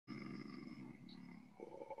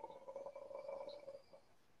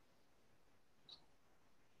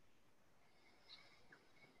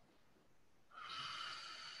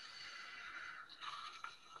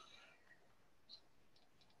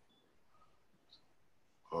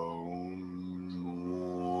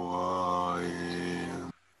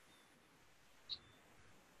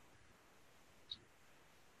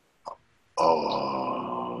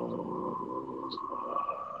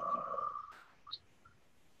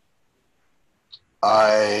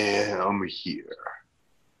I am here.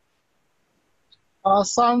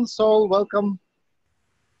 Sun, soul, welcome.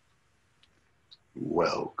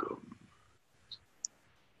 Welcome.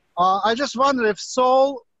 I just wonder if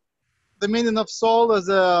soul, the meaning of soul is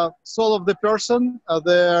the soul of the person,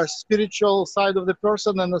 the spiritual side of the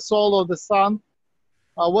person, and the soul of the sun.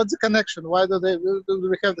 What's the connection? Why do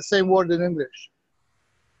we have the same word in English?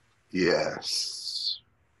 Yes.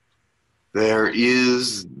 There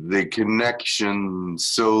is the connection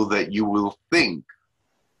so that you will think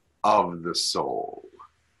of the soul.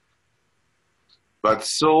 But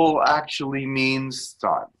soul actually means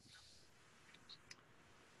sun.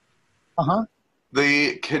 Uh-huh.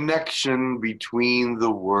 The connection between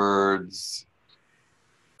the words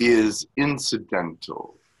is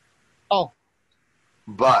incidental. Oh.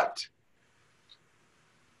 But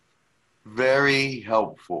very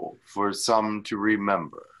helpful for some to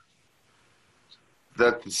remember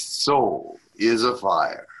that the soul is a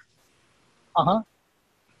fire. Uh-huh.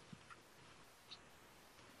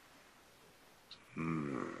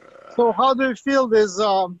 So how do you feel this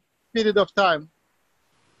period of time?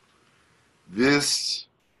 This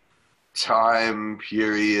time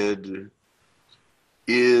period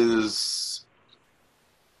is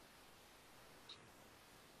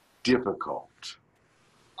difficult.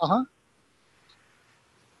 Uh-huh.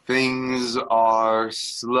 Things are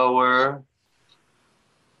slower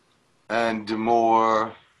and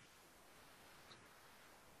more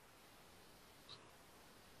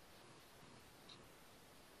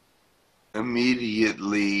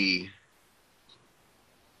immediately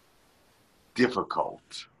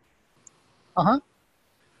difficult. Uh-huh.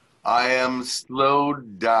 I am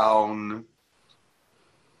slowed down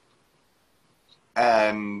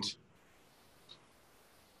and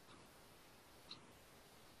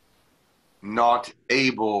not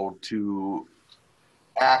able to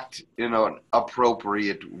act in an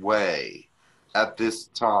appropriate way at this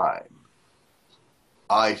time.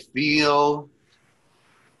 I feel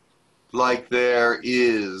like there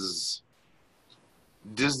is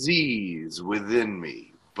disease within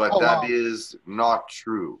me, but that is not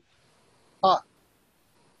true.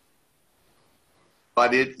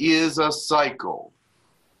 But it is a cycle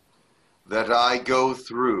that I go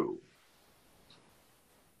through.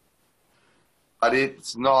 But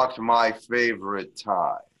it's not my favorite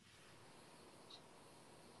time.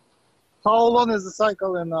 How long is the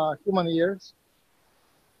cycle in human years?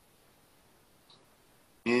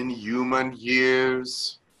 In human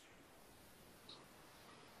years,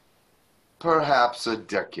 perhaps a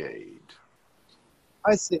decade.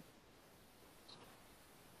 I see.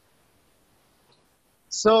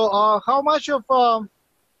 So how much of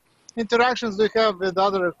interactions do you have with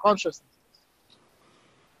other consciousnesses?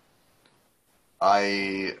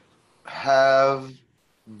 I have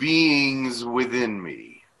beings within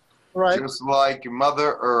me. Right. Just like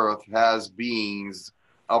Mother Earth has beings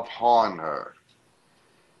upon her.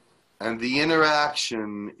 And the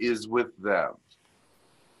interaction is with them.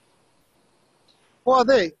 Who are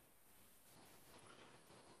they?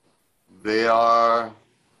 They are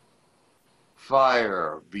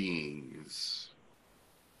fire beings.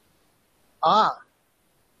 Ah.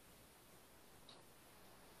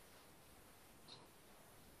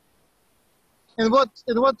 In what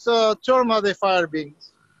term are they fire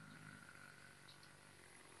beings?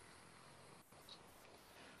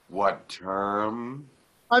 What term?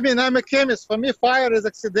 I mean, I'm a chemist. For me, fire is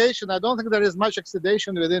oxidation. I don't think there is much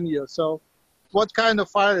oxidation within you. So what kind of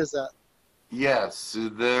fire is that? Yes,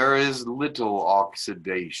 there is little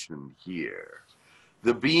oxidation here.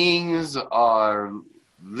 The beings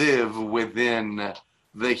live within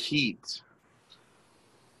the heat.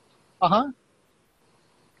 Uh-huh.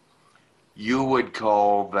 You would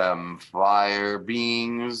call them fire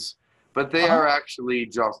beings, but they are actually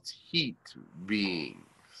just heat beings.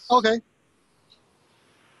 Okay.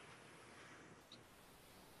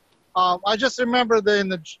 I just remember in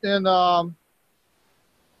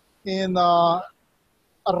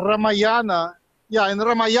Ramayana, in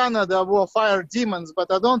Ramayana there were fire demons, but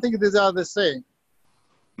I don't think these are the same.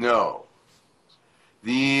 No,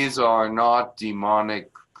 these are not demonic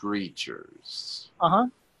creatures. Uh-huh.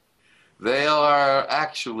 They are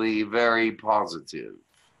actually very positive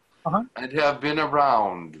and have been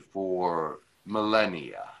around for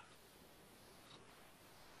millennia.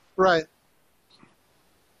 Right.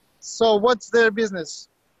 So what's their business?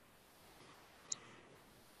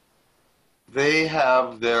 They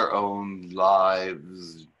have their own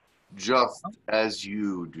lives just as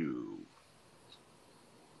you do.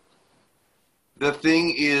 The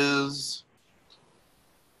thing is,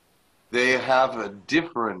 they have a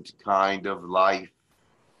different kind of life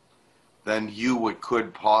than you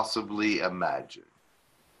could possibly imagine.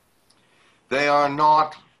 They are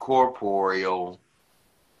not corporeal,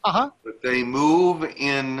 but they move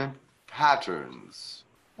in patterns,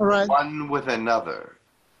 Right. one with another,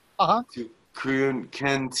 to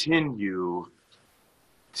continue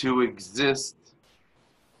to exist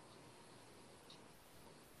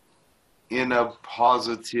in a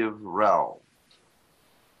positive realm.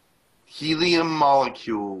 Helium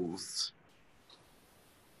molecules,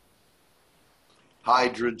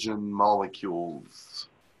 hydrogen molecules,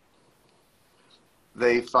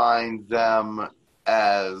 they find them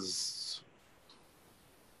as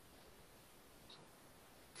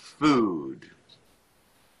food.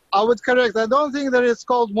 I would correct. I don't think that it's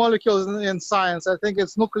called molecules in science. I think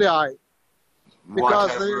it's nuclei.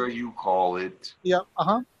 Whatever you call it. Yeah.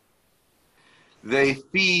 They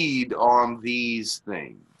feed on these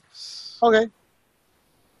things. Okay.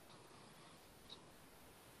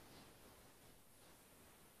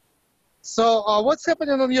 So what's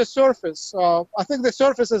happening on your surface? I think the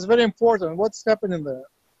surface is very important. What's happening there?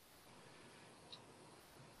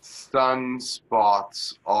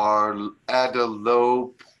 Sunspots are at a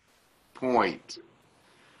low point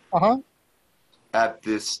at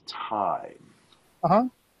this time.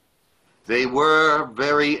 They were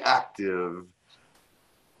very active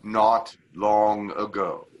not long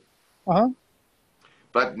ago.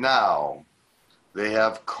 But now they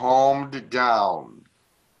have calmed down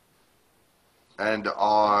and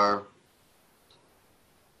are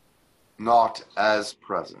not as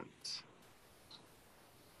present.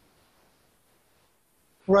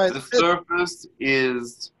 Right. The surface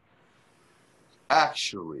is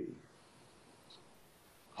actually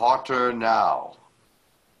hotter now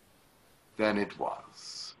than it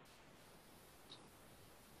was.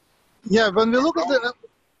 Yeah, when we look at the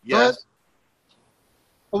Yes.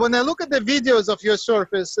 when I look at the videos of your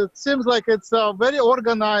surface, it seems like it's a very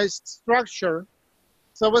organized structure.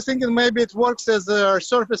 So I was thinking maybe it works as a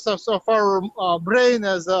surface of our brain,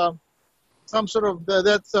 as some sort of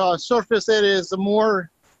that surface area is more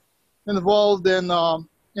involved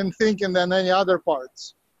in thinking than any other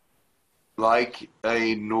parts. Like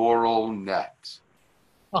a neural net.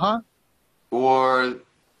 Uh-huh. Or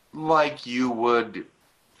like you would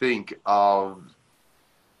think of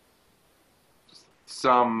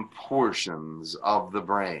some portions of the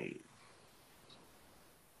brain.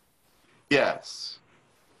 Yes,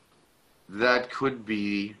 that could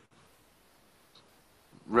be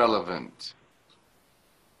relevant.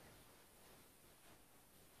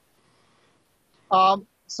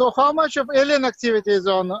 So how much of alien activity is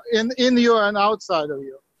in you and outside of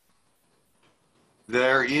you?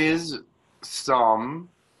 There is some.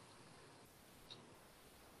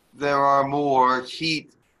 There are more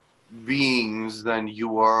heat beings than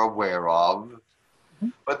you are aware of,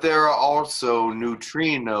 but there are also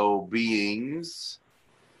neutrino beings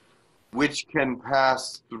which can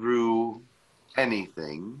pass through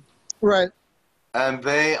anything. Right. And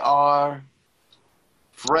they are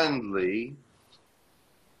friendly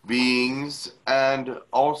beings and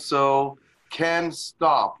also can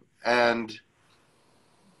stop and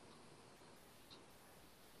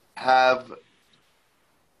have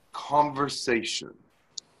conversation.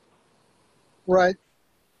 Right.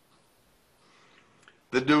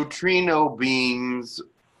 The neutrino beings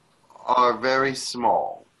are very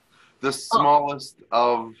small, the smallest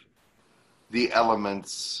of the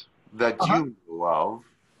elements that you know of.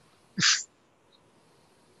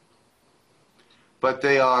 But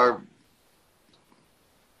they are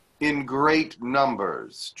in great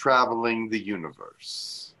numbers traveling the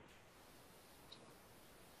universe.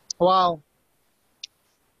 Wow.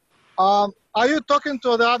 Are you talking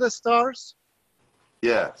to the other stars?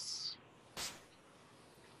 Yes.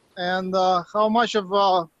 And how much of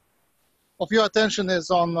your attention is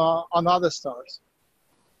on other stars?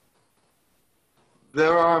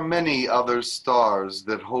 There are many other stars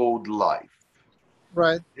that hold life.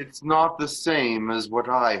 Right. It's not the same as what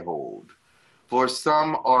I hold. For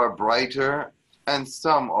some are brighter and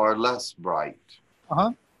some are less bright.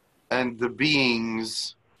 And the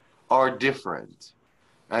beings are different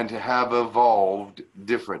and have evolved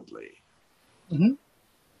differently.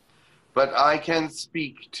 But I can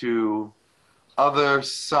speak to other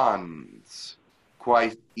suns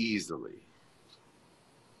quite easily.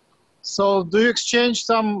 So do you exchange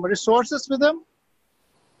some resources with them?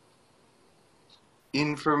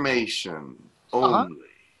 Information only.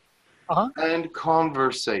 And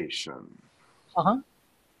conversation.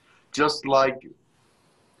 Just like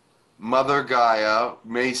Mother Gaia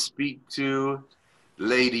may speak to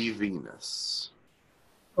Lady Venus.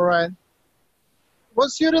 Right.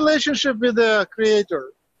 What's your relationship with the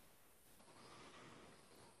Creator?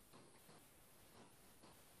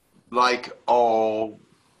 like all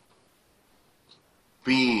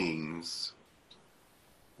beings,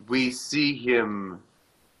 we see him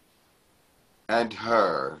and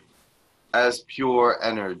her as pure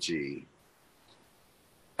energy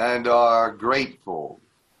and are grateful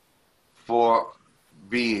for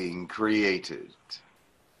being created.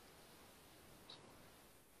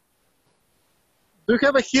 Do you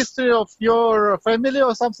have a history of your family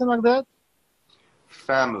or something like that?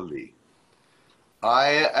 Family.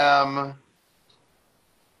 I am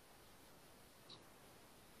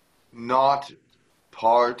not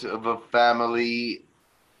part of a family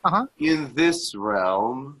in this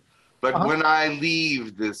realm, but when I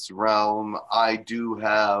leave this realm, I do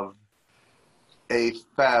have a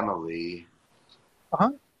family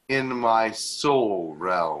in my soul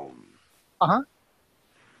realm.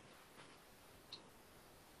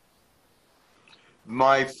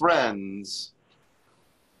 My friends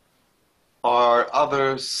are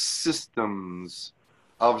other systems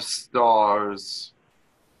of stars,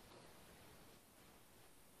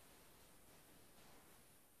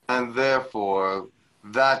 and therefore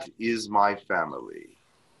that is my family.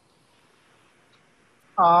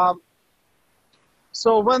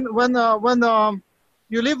 So when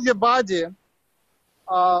you leave your body,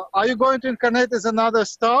 are you going to incarnate as another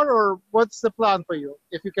star, or what's the plan for you,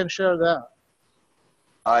 if you can share that?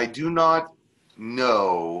 I do not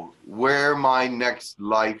know where my next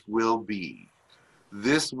life will be.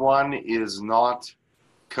 This one is not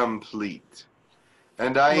complete.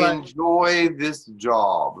 And I enjoy this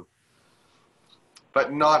job,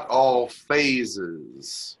 but not all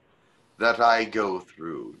phases that I go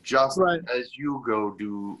through, just as you go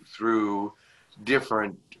through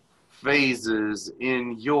different phases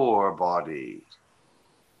in your body.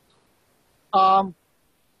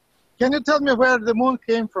 Can you tell me where the moon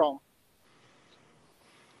came from?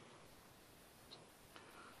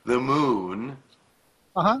 The moon?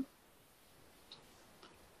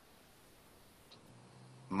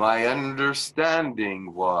 My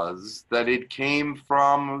understanding was that it came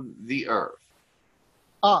from the earth.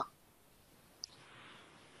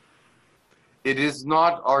 It is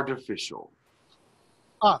not artificial,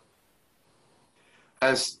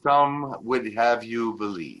 as some would have you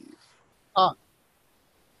believe.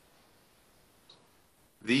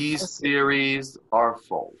 These theories are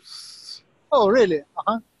false. Oh, really?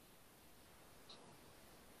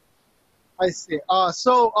 I see.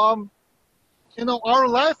 You know, our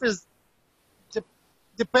life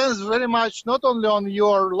depends very much not only on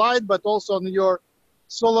your light, but also on your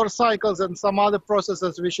solar cycles and some other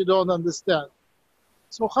processes which you don't understand.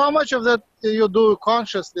 So how much of that you do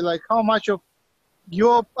consciously? Like how much of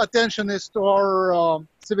your attention is to our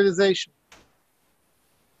civilization?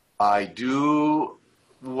 I do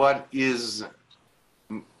what is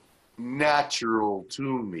natural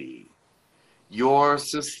to me. Your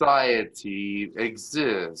society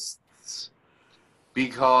exists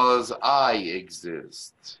because I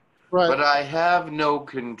exist. But I have no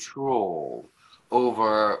control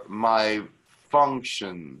over my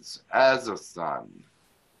functions as a son.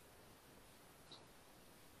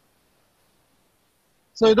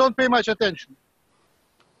 So you don't pay much attention?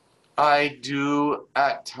 I do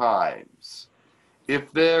at times.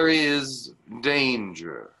 If there is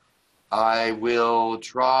danger, I will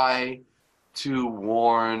try to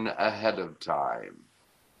warn ahead of time.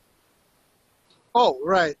 Oh,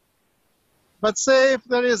 right. But say if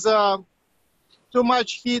there is too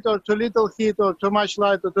much heat or too little heat or too much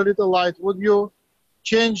light or too little light, would you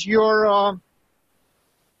change your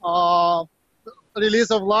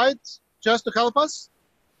release of light just to help us?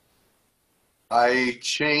 I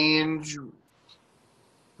change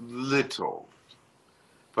little,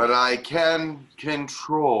 but I can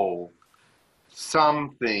control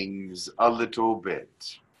some things a little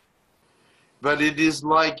bit. But it is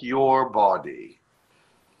like your body.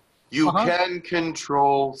 You can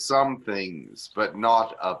control some things, but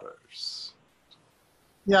not others.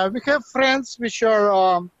 Yeah, we have friends which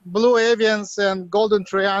are blue avians and golden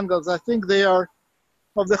triangles. I think they are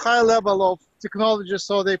of the high level of technology,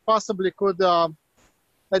 so they possibly could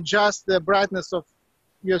adjust the brightness of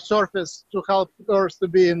your surface to help Earth to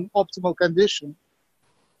be in optimal condition.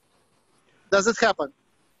 Does it happen?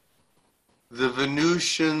 The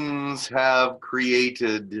Venusians have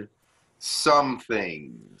created some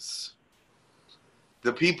things.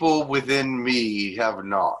 The people within me have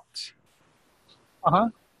not.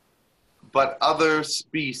 But other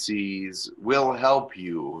species will help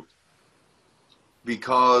you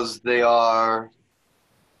because they are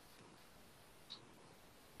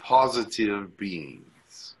positive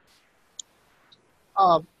beings.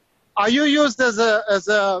 Are you used as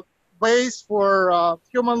a base for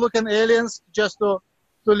human-looking aliens just to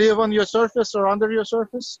live on your surface or under your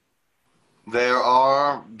surface? There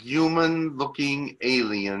are human-looking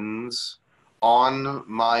aliens on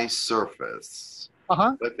my surface,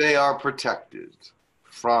 but they are protected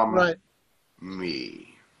from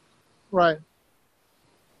me. Right.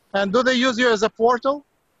 And do they use you as a portal?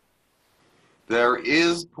 There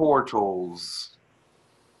is portals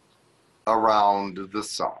around the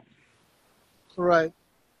sun. Right.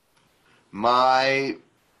 My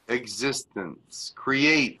existence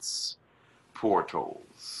creates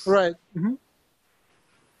portals. Right.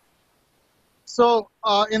 So,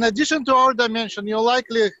 in addition to our dimension, you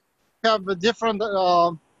likely have a different.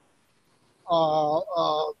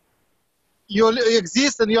 You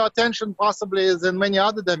exist, and your attention possibly is in many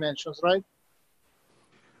other dimensions, right?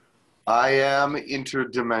 I am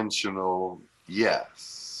interdimensional,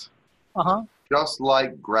 yes. Just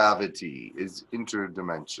like gravity is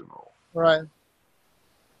interdimensional. Right.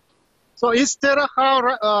 So is Terra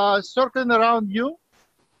circling around you?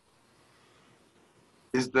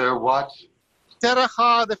 Is there what? Terra,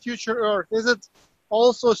 the future Earth, is it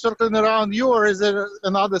also circling around you, or is it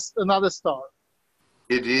another star?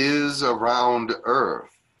 It is around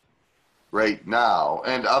Earth right now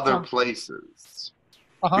and other places.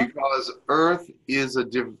 Because Earth is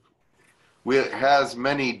has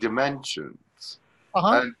many dimensions.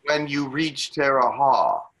 And when you reach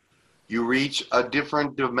Terra, you reach a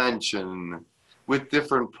different dimension with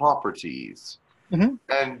different properties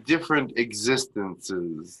and different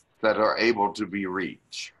existences that are able to be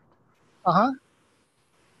reached.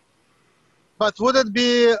 But would it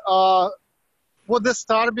be, would the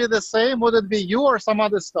star be the same? Would it be you or some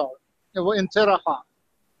other star in Terra?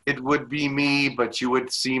 It would be me, but you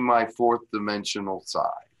would see my fourth dimensional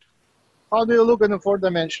side. How do you look in the fourth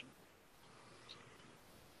dimension?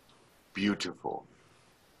 Beautiful.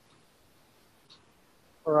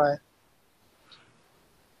 All right.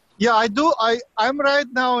 Yeah, I do. I'm right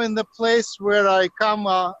now in the place where I come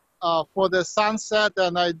for the sunset,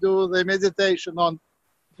 and I do the meditation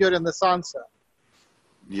during the sunset.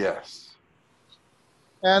 Yes.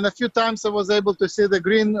 And a few times I was able to see the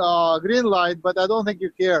green light, but I don't think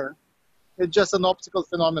you care. It's just an optical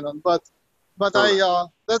phenomenon. But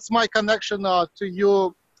that's my connection to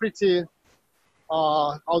you. Pretty,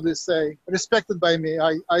 how do you say, respected by me.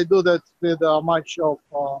 I do that with much of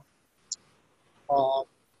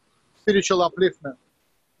spiritual upliftment.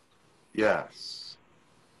 Yes.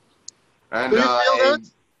 And do you feel that?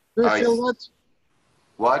 Do you feel that?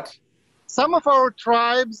 What? Some of our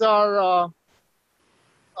tribes are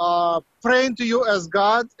praying to you as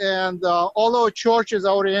God, and all our churches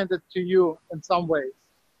are oriented to you in some ways.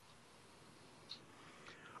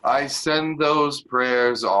 I send those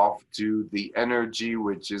prayers off to the energy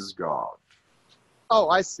which is God. Oh,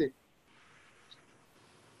 I see.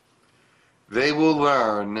 They will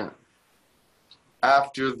learn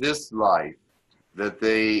after this life that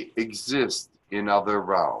they exist in other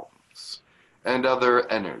realms and other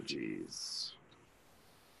energies.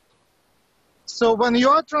 So when you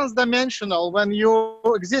are transdimensional, when you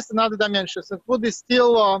exist in other dimensions, it would be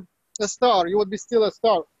still a star. You would be still a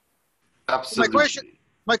star. Absolutely.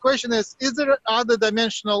 My question is there other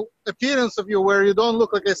dimensional appearance of you where you don't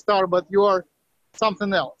look like a star, but you are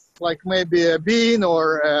something else, like maybe a being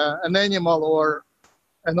or an animal or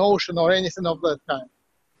an ocean or anything of that kind?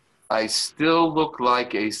 I still look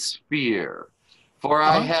like a sphere, for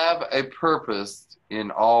I have a purpose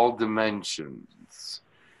in all dimensions.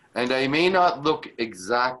 And I may not look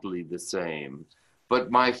exactly the same,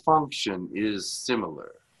 but my function is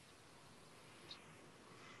similar.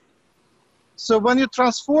 So when you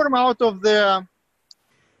transform out of the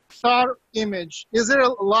star image, is there a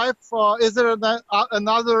life, is there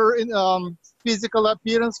another physical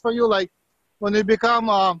appearance for you? Like when you become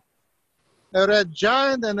a red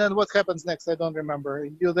giant, and then what happens next? I don't remember.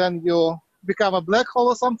 You become a black hole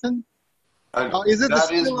or something? Is it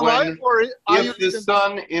still alive, or if the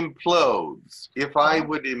sun implodes, if I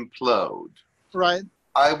would implode, right,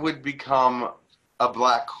 I would become a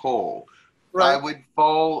black hole. Right. I would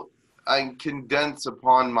fall and condense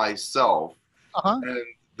upon myself, and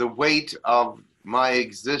the weight of my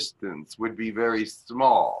existence would be very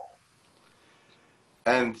small.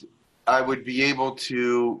 And I would be able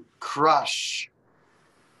to crush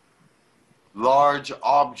large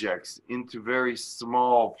objects into very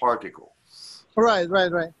small particles. Right.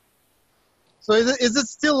 So is it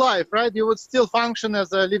still life, right? You would still function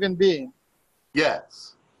as a living being?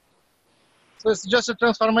 Yes. So it's just a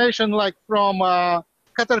transformation, like from a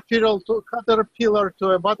caterpillar to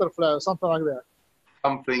a butterfly or something like that?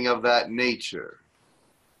 Something of that nature.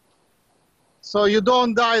 So you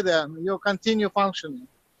don't die then, you continue functioning.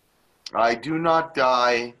 I do not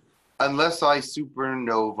die unless I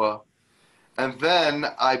supernova, and then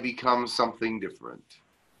I become something different.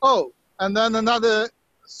 Oh, and then another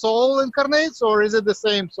soul incarnates, or is it the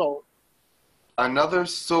same soul? Another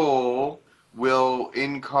soul will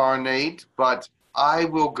incarnate, but I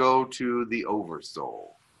will go to the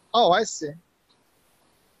oversoul. Oh, I see.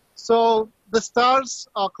 So the stars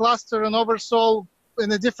cluster an oversoul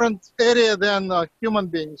in a different area than human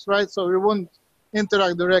beings, right? So we won't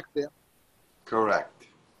interact directly. Correct.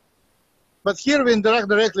 But here we interact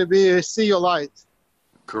directly, we see your light.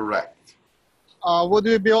 Correct. Would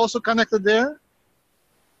we be also connected there?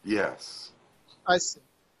 Yes. I see.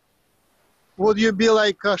 Would you be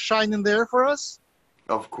like shining there for us?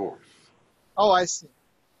 Of course. Oh, I see.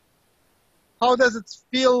 How does it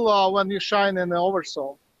feel when you shine in the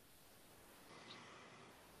oversoul?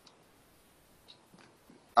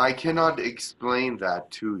 I cannot explain that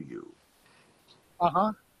to you.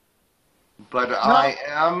 Uh-huh. But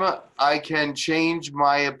no. I can change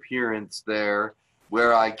my appearance there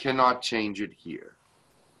where I cannot change it here.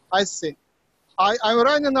 I see. I'm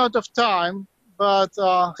running out of time, but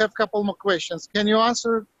have a couple more questions. Can you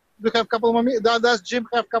answer? Do you have a couple more minutes? Does Jim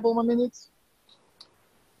have a couple more minutes?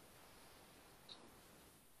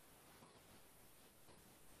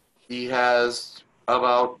 He has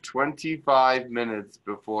about 25 minutes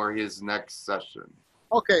before his next session.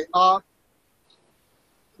 Okay.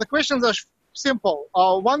 The questions are simple.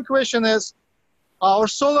 One question is, our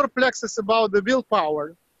solar plexus about the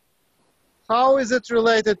willpower. How is it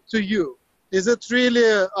related to you? Is it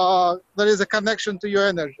really, there is a connection to your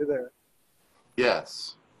energy there?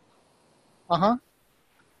 Yes. Uh-huh.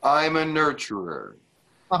 I'm a nurturer.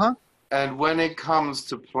 Uh-huh. And when it comes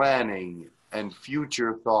to planning and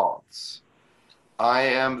future thoughts, I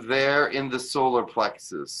am there in the solar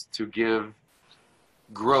plexus to give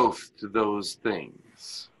growth to those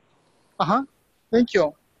things. Uh-huh. Thank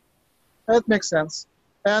you. That makes sense.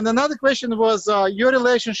 And another question was your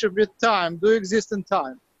relationship with time. Do you exist in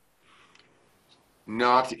time?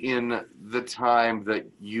 Not in the time that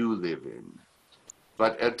you live in,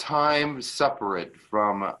 but a time separate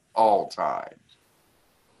from all time.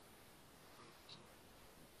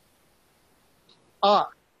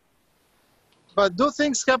 But do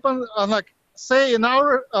things happen, like, say, in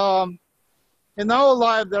our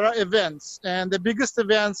life, there are events, and the biggest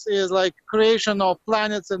events is like creation of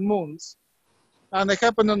planets and moons, and they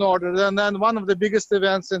happen in order. And then one of the biggest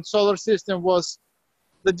events in solar system was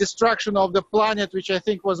the destruction of the planet, which I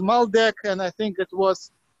think was Maldek, and I think it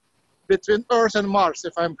was between Earth and Mars,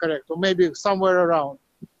 if I'm correct, or maybe somewhere around.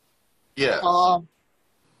 Yes.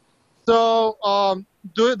 Do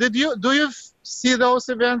you see those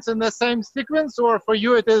events in the same sequence, or for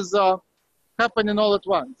you it is happening all at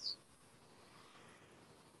once?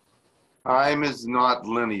 Time is not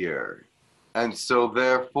linear, and so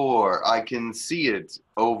therefore I can see it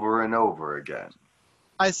over and over again.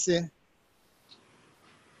 I see.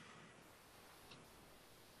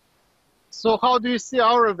 So how do you see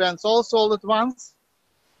our events? Also all at once?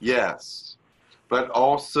 Yes, but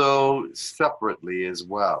also separately as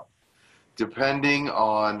well, depending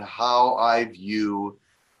on how I view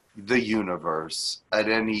the universe at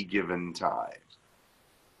any given time.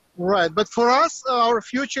 Right, but for us, our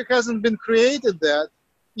future hasn't been created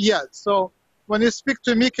yet. So when you speak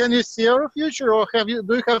to me, can you see our future, or do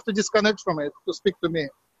you have to disconnect from it to speak to me?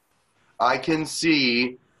 I can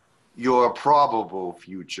see your probable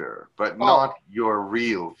future, but not your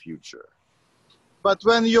real future. But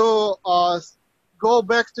when you go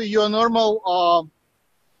back to your normal,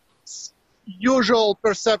 usual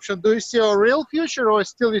perception, do you see a real future, or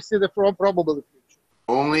still you see the probable future?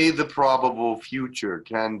 Only the probable future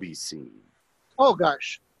can be seen. Oh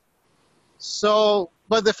gosh. So,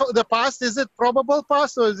 but the past, is it probable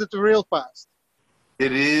past or is it real past?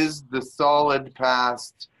 It is the solid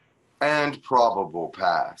past and probable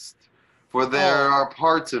past. For there are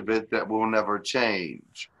parts of it that will never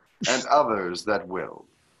change, and others that will.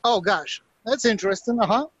 Oh gosh, that's interesting.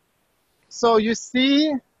 So you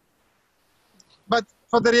see, but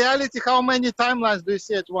for the reality, how many timelines do you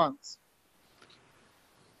see at once?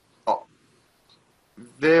 Oh,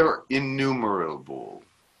 they're innumerable.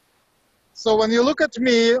 So when you look at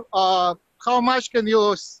me, how many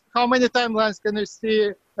timelines can you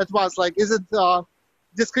see at once? Like, is it a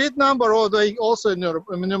discrete number, or are they also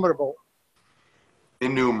innumerable?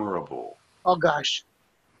 Innumerable. Oh gosh.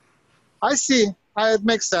 I see. It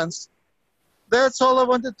makes sense. That's all I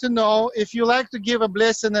wanted to know. If you like to give a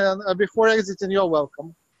blessing before exiting, you're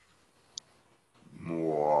welcome.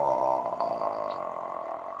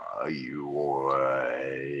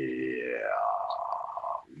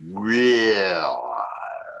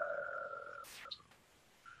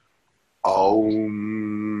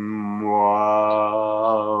 Om Wana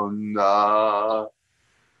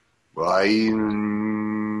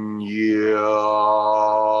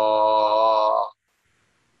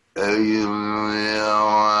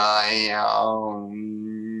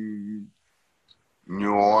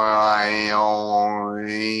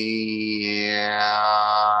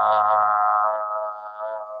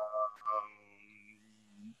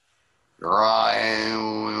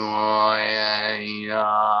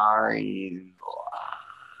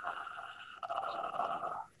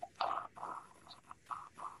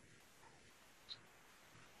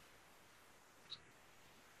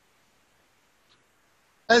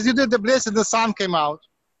As you did the bliss and the sun came out.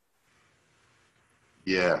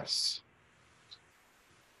 Yes.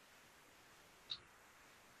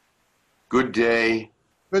 Good day.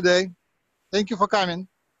 Good day. Thank you for coming.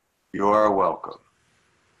 You are welcome.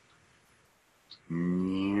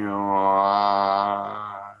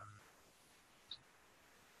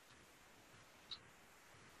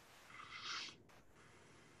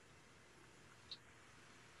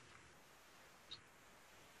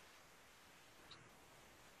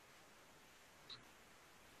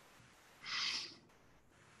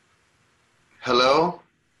 Hello?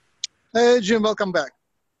 Hey, Jim, welcome back.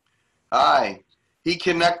 Hi. He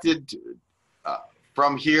connected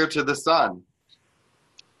from here to the sun.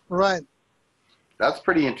 Right. That's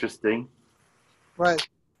pretty interesting. Right.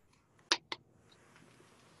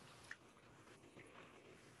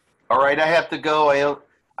 All right, I have to go.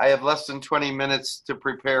 I have less than 20 minutes to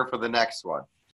prepare for the next one.